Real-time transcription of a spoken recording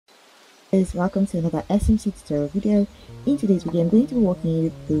Welcome to another SMC tutorial video. In today's video, I'm going to be walking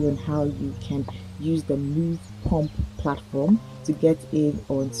you through on how you can use the MovePump platform to get in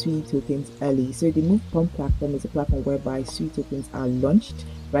on Sui tokens early. So the MovePump platform is a platform whereby Sui tokens are launched,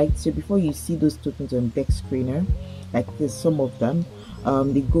 right? So before you see those tokens on Dexscreener, like there's some of them,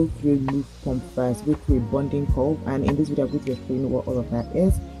 they go through MovePump first, go through a bonding curve, and in this video I'm going to explain what all of that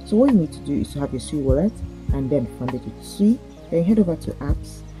is. So what you need to do is to have your Sui wallet and then fund it with Sui. Then head over to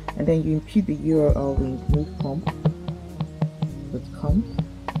apps, and then you impute the URL link movepump.com.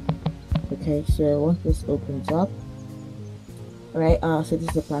 Okay, so once this opens up, right, so this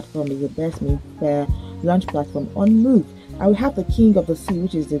is the platform, is the best made fair launch platform on Move. I will have the king of the sea,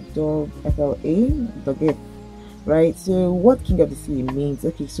 which is the dog FLA, dog, right? So what king of the sea means,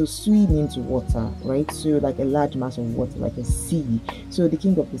 okay, so Sui means water, right? So like a large mass of water, like a sea. So the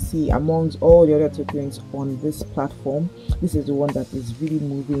king of the sea, amongst all the other tokens on this platform, this is the one that is really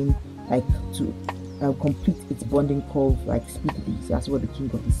moving like to complete its bonding curve like speedily. So that's what the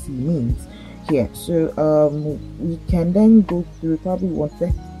king of the sea means here. So we can then go through, probably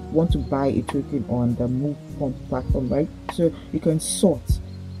want to buy a token on the MovePump platform, right? So you can sort.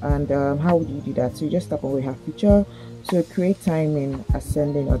 And how would you do that? So you just tap on where we have feature, so create time in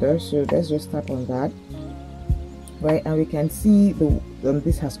ascending order. So let's just tap on that, right? And we can see the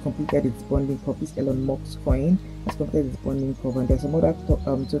this has completed its bonding curve. This Elon Musk coin has completed its bonding curve, and there's some other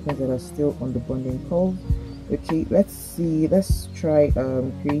tokens that are still on the bonding curve. Okay, let's see, let's try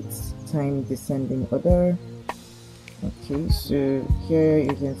create time descending order. Okay, so here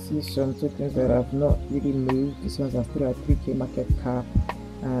you can see some tokens that have not really moved. These ones are still at 3k market cap,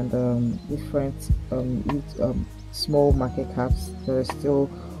 and different small market caps that are still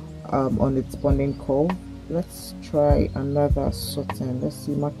on its bonding curve. Let's try another sorting. Let's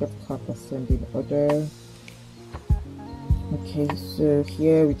see market cap ascending order. Okay, so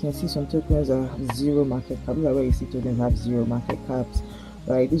here we can see some tokens that have zero market cap. These are where you see tokens have zero market caps,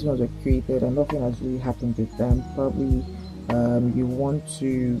 right? These ones were created and nothing has really happened with them. Probably you want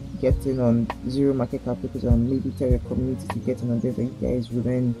to get in on zero market cap because maybe tell your community to get in on there, that you guys will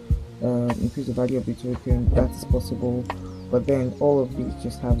then increase the value of the token. That is possible, but then all of these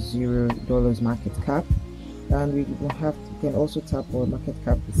just have $0 market cap. And we can also tap on market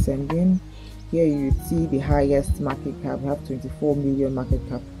cap descending. Here you see the highest market cap. We have 24 million market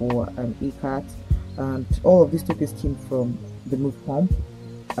cap for an ACAT, and all of these tokens came from the MovePump.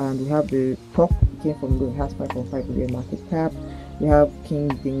 And we have the top came from the has 5.5 billion market cap. We have King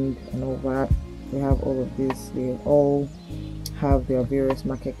Ding and all that. We have all of this. They all have their various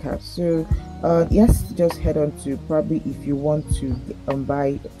market caps. So yes, just head on to, probably if you want to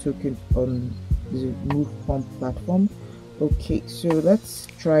buy a token on the MovePump platform. Okay, so let's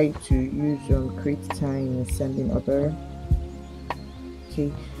try to use create time and sending order.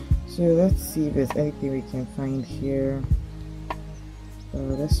 Okay, so let's see if there's anything we can find here.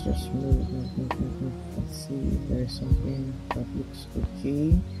 Let's just move. Let's see if there's something that looks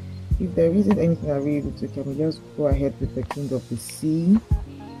okay. If there isn't anything that really looks okay, we just go ahead with the king of the sea.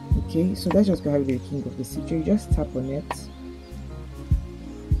 Okay, so let's just go ahead with the king of the sea. So you just tap on it.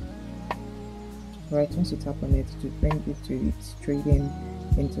 Right, once you tap on it, to bring it to its trading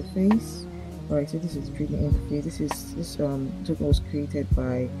interface. Alright, so this is trading interface. This token was created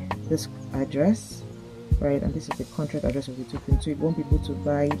by this address, right? And this is the contract address of the token. So if you want people to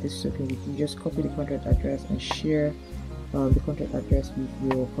buy this token with you, just copy the contract address and share the contract address with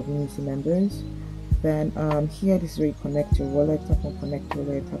your community members. Then here, this is where you connect your wallet. Tap on connect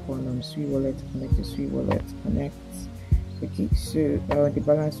wallet, tap on Sui wallet, connect your Sui wallet, connect. Okay, so the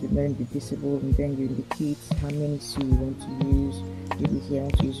balance will then be visible, and then you indicate how many Sui you want to use. Maybe here I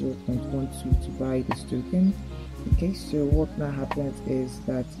want to use 0.1 Sui to buy this token. Okay, so what now happens is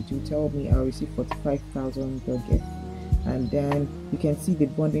that it will tell me I'll receive 45,000 gift, and then you can see the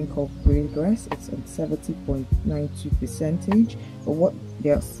bonding curve progress. It's at 70.92%. But what they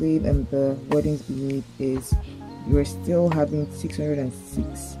are saying and the wordings beneath is you're still having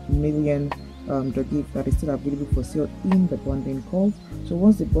 606 million gift that is still available for sale in the bonding curve. So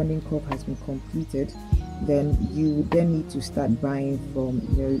once the bonding curve has been completed, then you then need to start buying from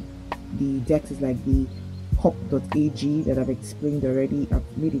the dexes like the hop.ag that I've explained already.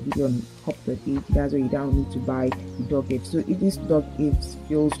 I've made a video on hop.ag. That's where you don't need to buy the dog if. So if this dog if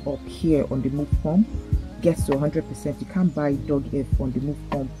fills up here on the MovePump, gets to 100%, you can't buy dog if on the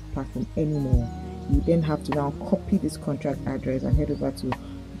MovePump platform anymore. You then have to now copy this contract address and head over to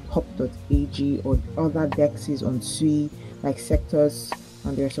hop.ag or other dexes on Sui like sectors,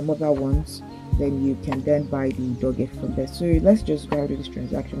 and there are some other ones. Then you can then buy the dog if from there. So let's just go to this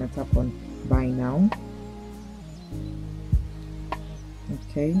transaction and tap on buy now.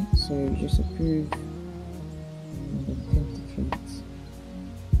 Okay, so you just approve and authenticate.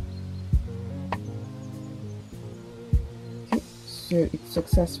 Okay, so it's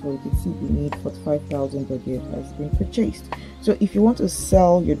successful. You can see the need for 5,000 dogif has been purchased. So if you want to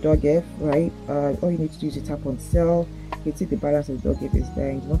sell your dogif, right, all you need to do is to tap on sell. You can see the balance of the dogif is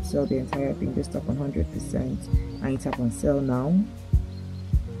there. You want to sell the entire thing, just tap on 100% and you tap on sell now.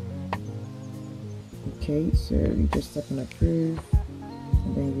 Okay, so you just tap on approve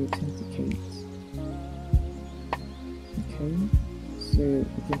and then you authenticate. Okay, so you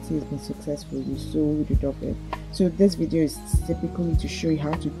can see it's been successful. You sold your dogif. So this video is typically to show you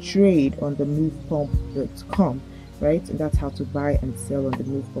how to trade on the MovePump.com, right? And that's how to buy and sell on the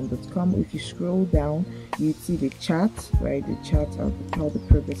MovePump.com. If you scroll down, you see the chart, right? The chart of how the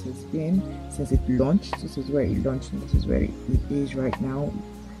progress has been since it launched. This is where it launched and this is where it is right now.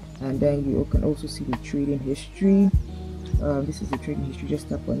 And then you can also see the trading history. This is the trading history. Just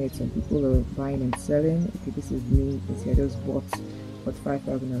tap on it. Some people are buying and selling. Okay, this is me. You can see I just bought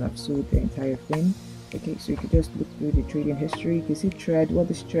 5,000 and I've sold the entire thing. Okay, so you can just look through the trading history. You can see thread. What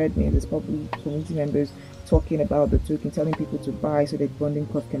this thread means is probably community members talking about the token, telling people to buy so that bonding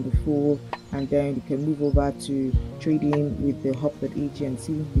cost can be full, and then you can move over to trading with the hop.ag and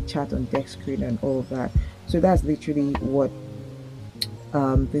see the chart on Dexscreener and all of that. So that's literally what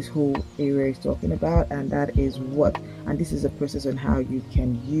this whole area is talking about, and that is what, and this is a process on how you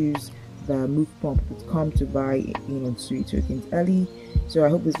can use the MovePump.com to buy on Sui tokens early. So I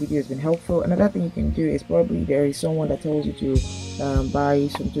hope this video has been helpful. Another thing you can do is probably there is someone that tells you to buy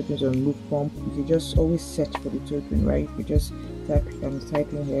some tokens on MovePump. You can just always search for the token, right? You just type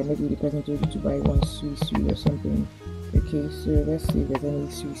in here, maybe the person told you to buy one Sui or something. Okay, so let's see if there's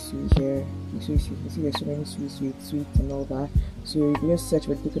any Sui here. You see there's so many Sui and all that. So you just search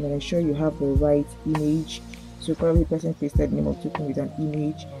for the token and ensure you have the right image. So probably the person pasted name of token with an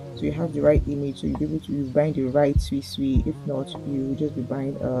image. So you have the right image, so you'll be able to bind the right Sui. If not, you will just be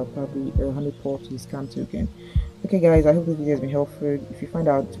buying probably a 100 port to scam token. Okay guys, I hope this video has been helpful. If you find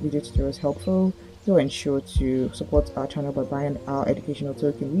our video tutorials helpful, do ensure to support our channel by buying our educational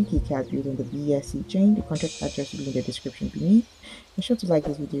token WikiCat using the BSC chain. The contract address will be in the description beneath. Be sure to like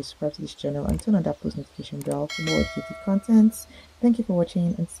this video, subscribe to this channel, and turn on that post notification bell for more educative contents. Thank you for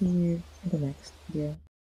watching and see you in the next video.